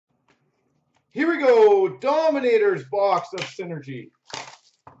Here we go. Dominator's box of Synergy.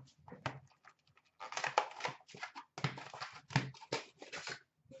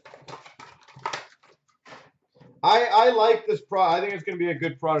 I like this product. I think it's going to be a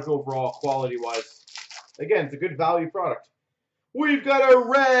good product overall, quality-wise. Again, it's a good value product. We've got a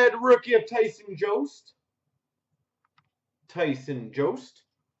red rookie of Tyson Jost.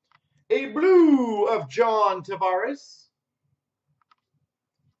 A blue of John Tavares.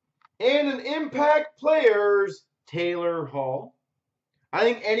 And an Impact Players Taylor Hall. I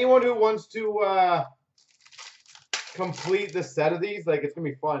think anyone who wants to complete the set of these, like, it's going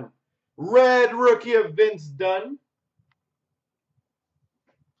to be fun. Red rookie of Vince Dunn.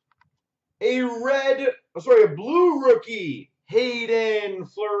 A blue rookie, Hayden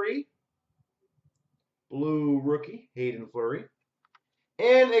Fleury.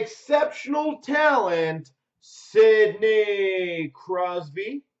 And exceptional talent, Sidney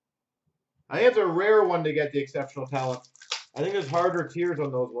Crosby. I think it's a rare one to get the exceptional talent. I think there's harder tiers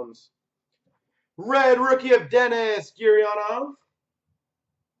on those ones. Red rookie of Dennis Gurianov.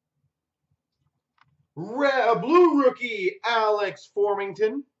 A blue rookie, Alex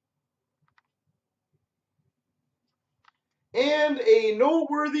Formington. And a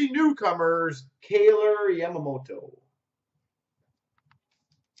noteworthy newcomers, Kailer Yamamoto.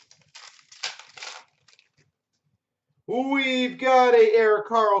 We've got a Erik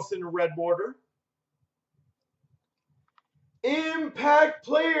Karlsson red border. Impact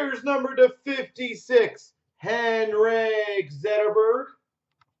Players number to 56, Henrik Zetterberg.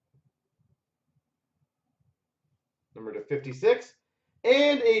 Number to 56.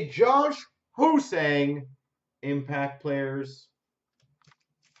 And a Josh Ho-Sang Impact Players.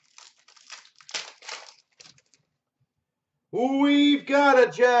 We've got a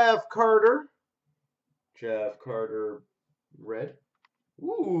Jeff Carter. Red.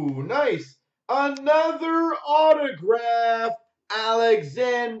 Ooh, nice. Another autograph,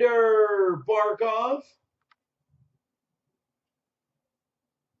 Alexander Barkov.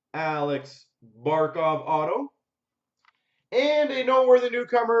 Auto. And a noteworthy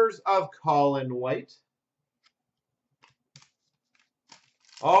newcomers of Colin White.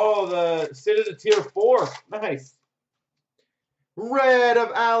 Oh, the Sid is a tier 4. Nice. Red of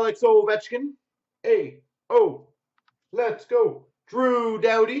Alex Ovechkin. Let's go. Drew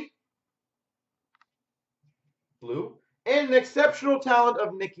Doughty. Blue. And an exceptional talent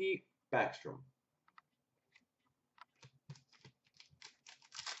of Nikki Backstrom.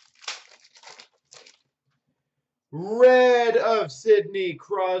 Red of Sidney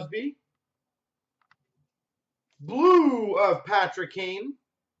Crosby. Blue of Patrick Kane.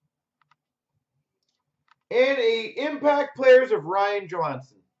 And a Impact Players of Ryan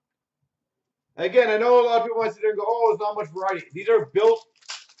Johansson. Again, I know a lot of people might sit there and go, oh, there's not much variety. These are built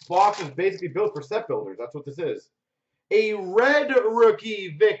boxes, basically built for set builders. That's what this is. A red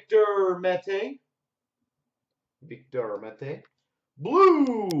rookie, Victor Mete.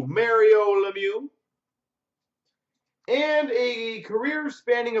 Blue, Mario Lemieux. And a career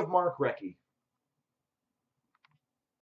spanning of Mark Recchi.